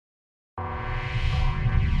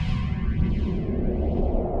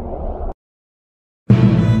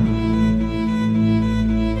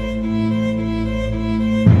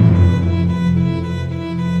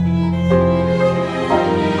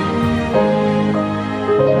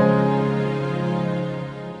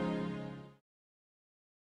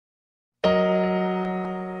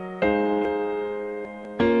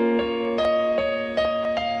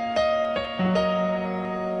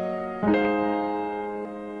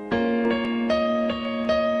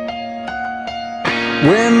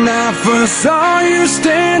When I first saw you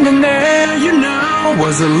standing there, you know,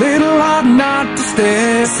 was a little hard not to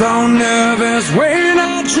stare. So nervous when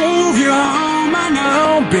I drove you home, I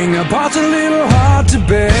know, being apart's a little hard to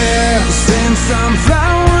bear. Send some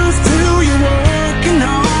flowers to your working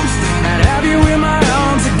home, still not have you in my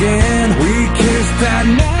arms again. We kissed that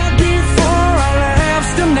night before I left,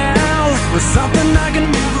 still now was something I can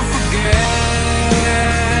never forget.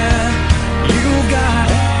 You got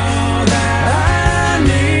all that I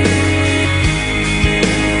need.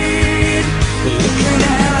 Looking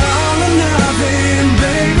at all or nothing,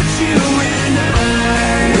 babe, it's you and I.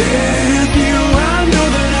 With you, I know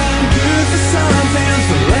that I'm good for something,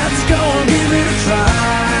 so let's go and give it a try.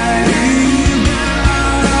 You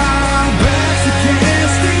got our backs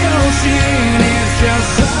against the ocean, it's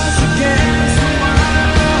just us against the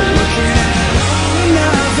world. Looking at all or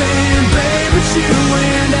nothing, babe, it's you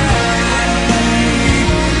and I.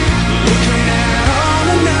 Looking at all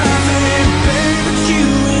or nothing, babe, it's you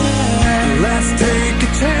and I. Let's take a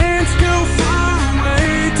chance, go far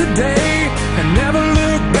away today, and never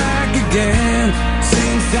look back again.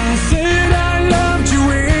 Since I said I loved you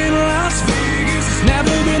in Las Vegas, it's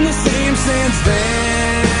never been the same since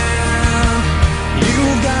then.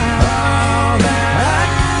 You've got all that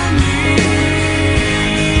I need.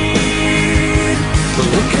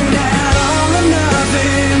 Looking at all or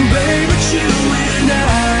nothing, babe, it's you and I.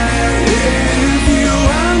 With you,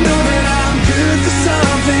 I know that I'm good for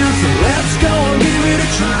something, so let's go and give it a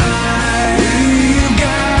try. We've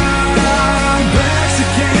got our backs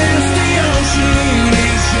against the ocean,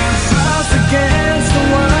 it's just us against the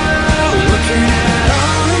world. Looking at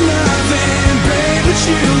all or nothing, babe, it's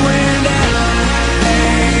you and I.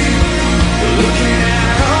 Looking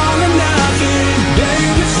at all or nothing,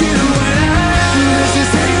 babe, it's you and I. This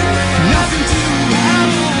is it, nothing to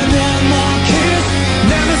hide. One more kiss,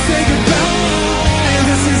 never say goodbye.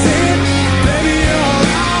 This is it, baby, you're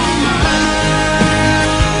all mine.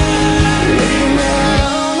 Looking at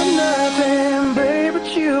all or nothing, babe,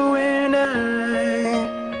 it's you and I.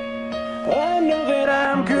 I know that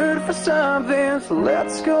I'm good for something, so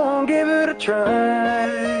let's go and give it a try.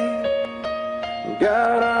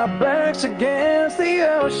 Got our backs against the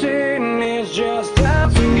ocean, it's just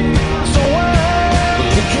us against the world.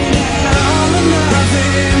 Looking at all or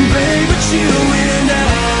nothing, babe, it's you and I.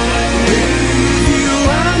 With you,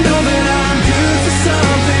 I know that I'm good for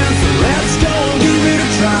something, so let's go and give it a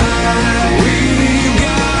try. We've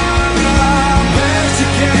got our backs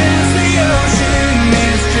against the ocean,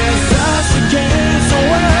 it's just us against the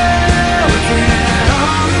world. Looking at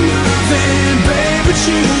all or nothing, babe, it's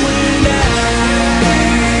you and I.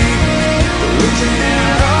 Looking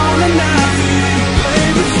at all or nothing,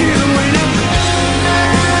 babe, it's you and I.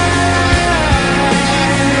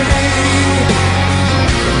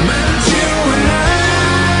 It's you and I.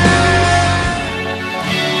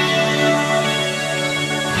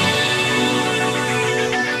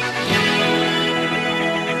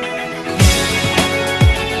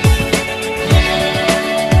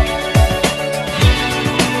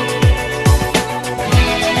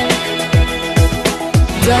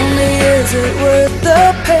 Tell me, is it worth the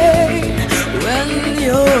pain when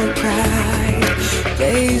your pride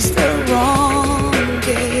plays the wrong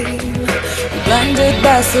game? Blinded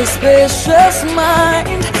by suspicious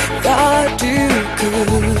mind, thought you could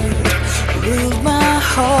rule my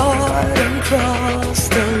heart and cross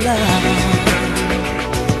the line.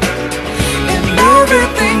 And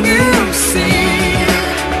everything you see,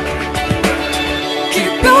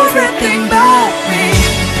 keep everything but me.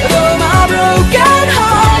 Though my broken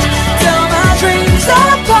heart, tell my dreams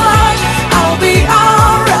apart. I'll be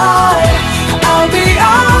alright, I'll be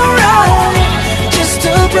alright. Just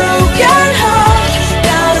a broken